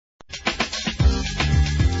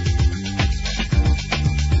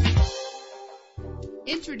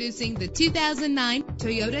Introducing the 2009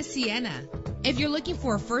 Toyota Sienna. If you're looking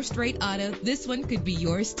for a first-rate auto, this one could be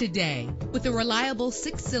yours today. With a reliable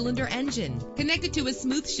 6-cylinder engine connected to a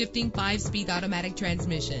smooth shifting 5-speed automatic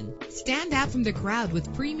transmission. Stand out from the crowd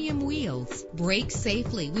with premium wheels. Brake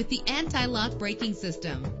safely with the anti-lock braking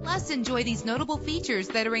system. Plus, enjoy these notable features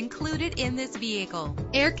that are included in this vehicle: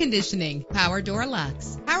 air conditioning, power door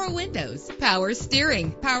locks, power windows, power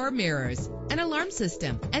steering, power mirrors, an alarm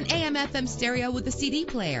system, an AM/FM stereo with a CD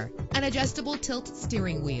player, an adjustable tilt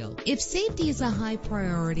steering wheel. If safety is a high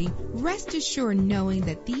priority, rest assured knowing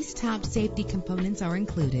that these top safety components are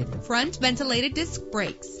included: front ventilated disc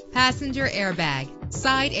brakes, passenger airbag,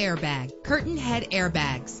 side airbag, curtain head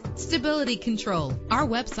airbags, stability control. Our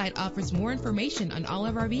website offers more information on all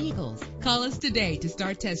of our vehicles. Call us today to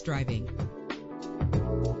start test driving.